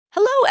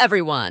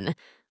everyone!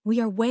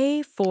 We are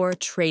Way4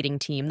 trading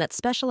team that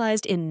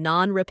specialized in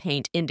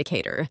non-repaint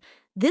indicator.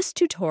 This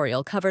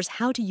tutorial covers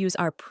how to use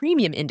our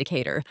premium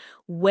indicator,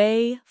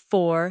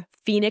 Way4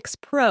 Phoenix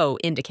Pro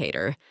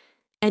indicator,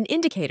 an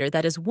indicator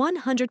that is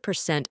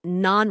 100%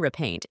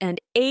 non-repaint and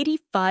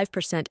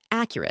 85%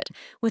 accurate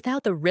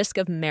without the risk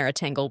of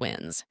Maritangle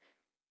wins.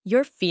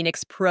 Your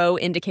Phoenix Pro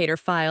indicator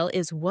file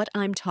is what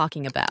I'm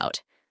talking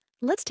about.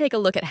 Let's take a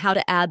look at how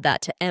to add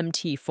that to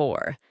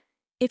MT4.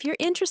 If you're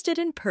interested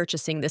in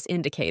purchasing this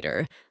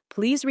indicator,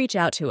 please reach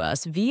out to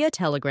us via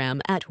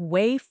Telegram at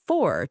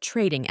Way4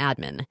 Trading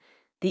Admin.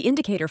 The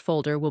indicator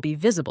folder will be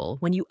visible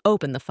when you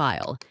open the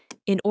file.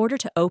 In order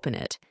to open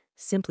it,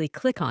 simply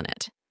click on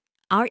it.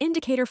 Our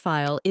indicator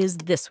file is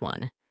this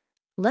one.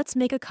 Let's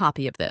make a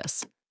copy of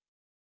this.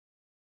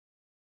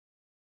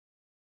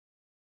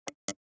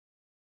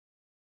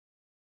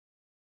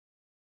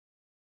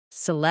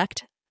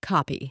 Select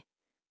Copy.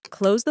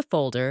 Close the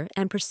folder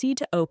and proceed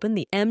to open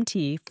the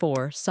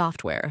MT4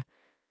 software.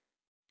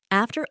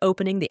 After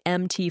opening the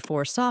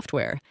MT4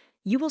 software,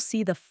 you will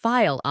see the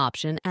File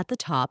option at the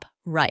top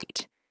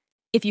right.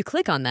 If you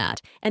click on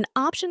that, an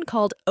option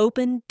called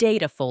Open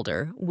Data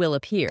Folder will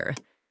appear.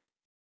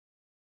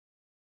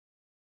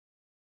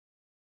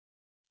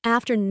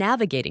 After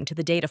navigating to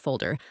the data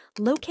folder,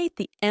 locate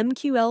the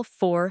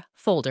MQL4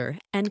 folder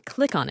and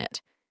click on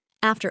it.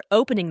 After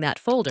opening that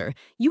folder,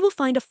 you will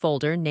find a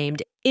folder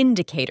named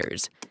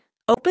Indicators.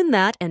 Open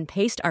that and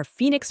paste our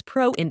Phoenix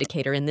Pro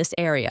indicator in this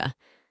area.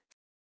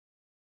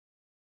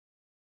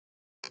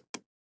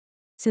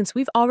 Since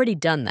we've already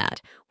done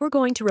that, we're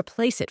going to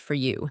replace it for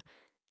you.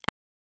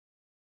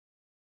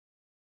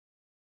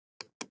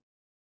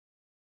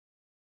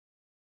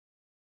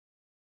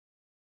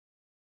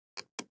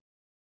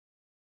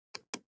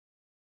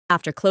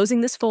 After closing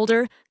this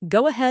folder,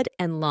 go ahead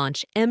and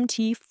launch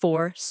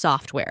MT4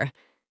 software.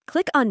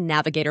 Click on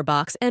Navigator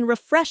box and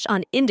refresh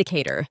on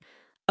Indicator.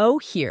 Oh,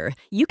 here,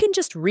 you can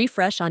just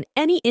refresh on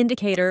any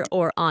indicator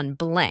or on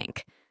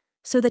blank,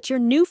 so that your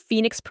new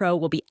Phoenix Pro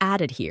will be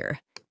added here.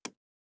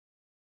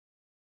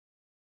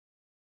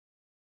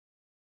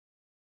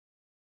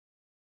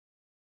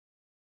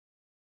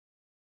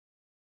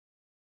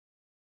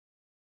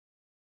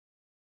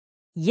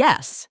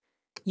 Yes,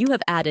 you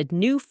have added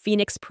new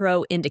Phoenix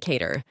Pro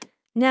indicator.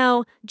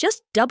 Now,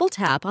 just double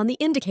tap on the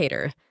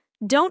indicator.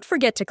 Don't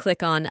forget to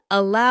click on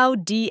Allow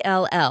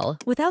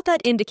DLL. Without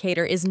that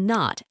indicator is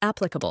not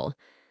applicable.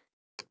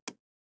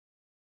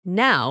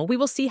 Now we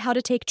will see how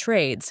to take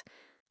trades.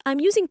 I'm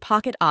using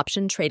Pocket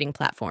Option Trading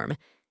Platform.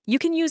 You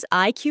can use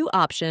IQ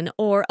Option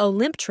or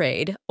Olymp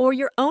Trade or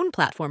your own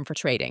platform for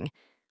trading.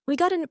 We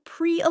got a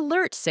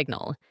pre-alert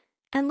signal.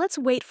 And let's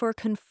wait for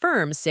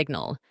confirm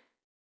signal.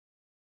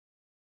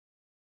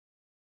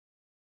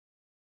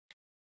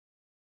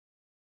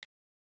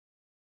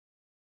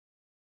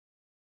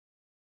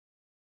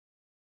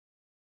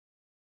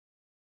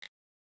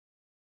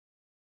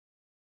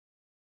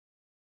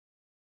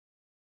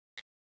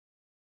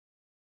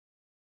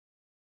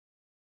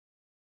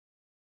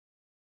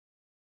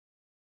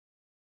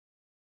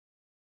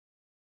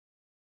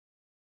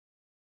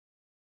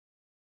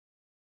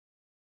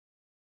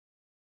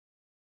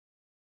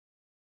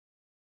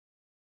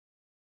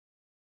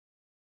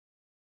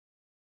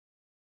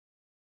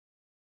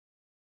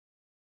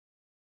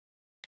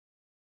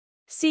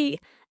 See,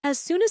 as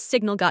soon as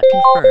signal got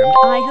confirmed,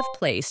 I have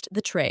placed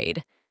the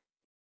trade.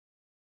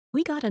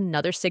 We got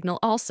another signal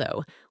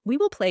also. We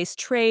will place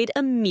trade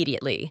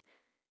immediately.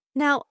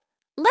 Now,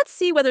 let's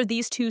see whether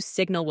these two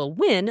signal will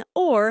win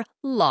or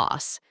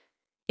loss.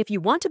 If you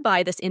want to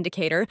buy this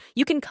indicator,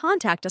 you can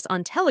contact us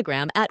on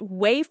Telegram at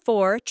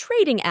Way4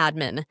 Trading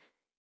Admin.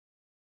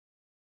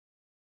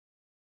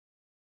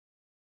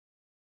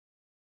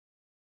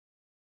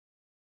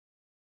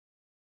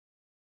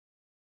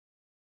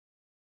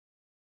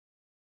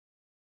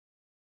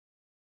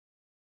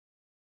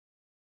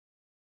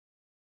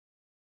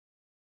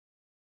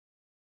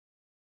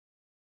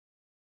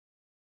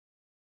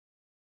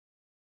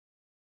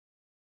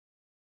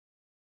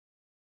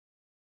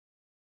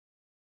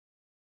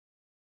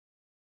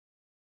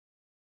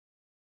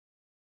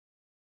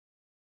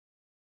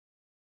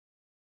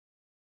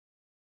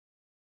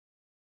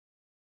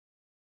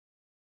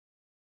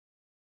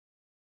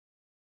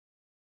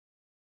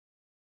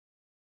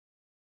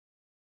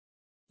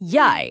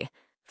 Yay!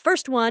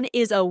 First one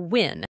is a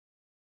win.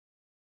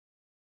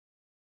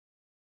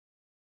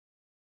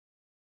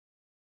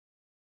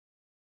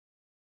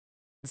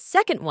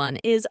 Second one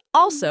is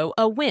also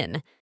a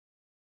win.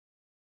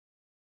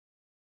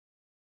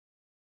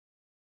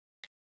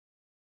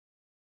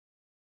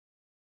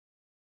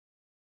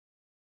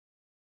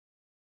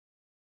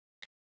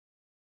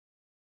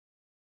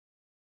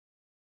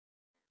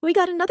 We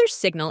got another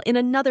signal in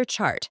another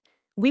chart.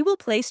 We will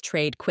place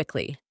trade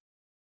quickly.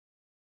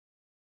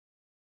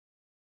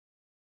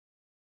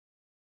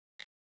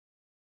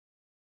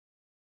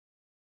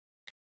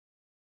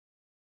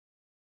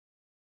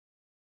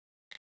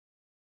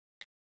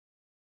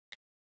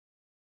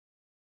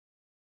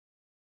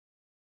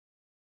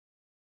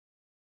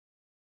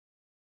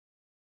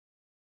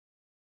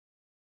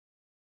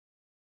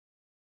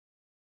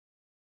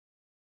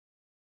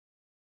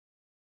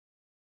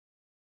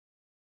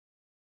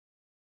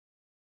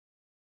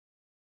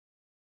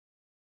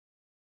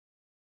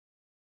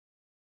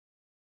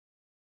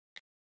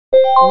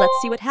 Let's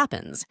see what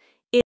happens.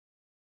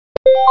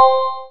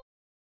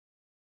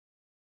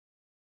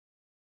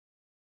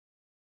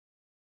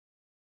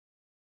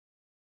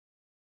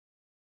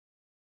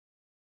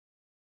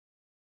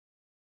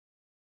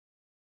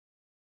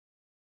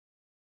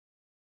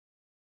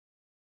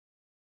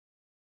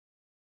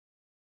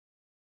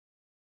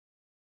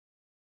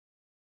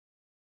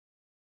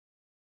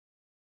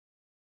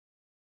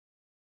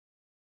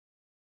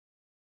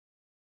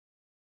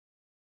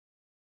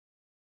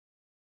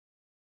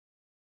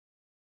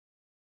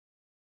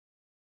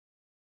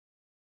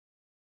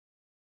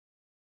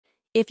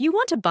 If you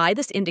want to buy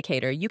this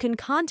indicator, you can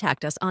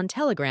contact us on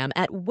Telegram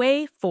at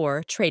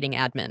Way4 Trading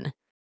Admin.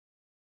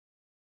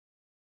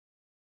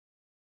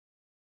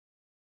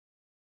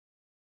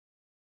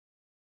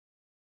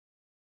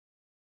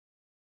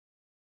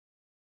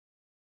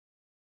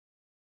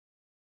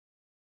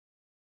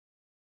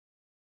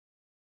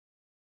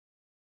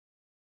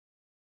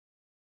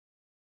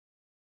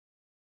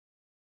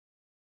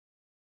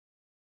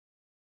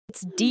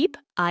 It's Deep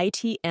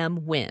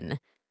ITM Win.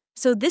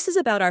 So this is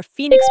about our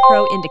Phoenix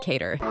Pro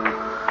indicator.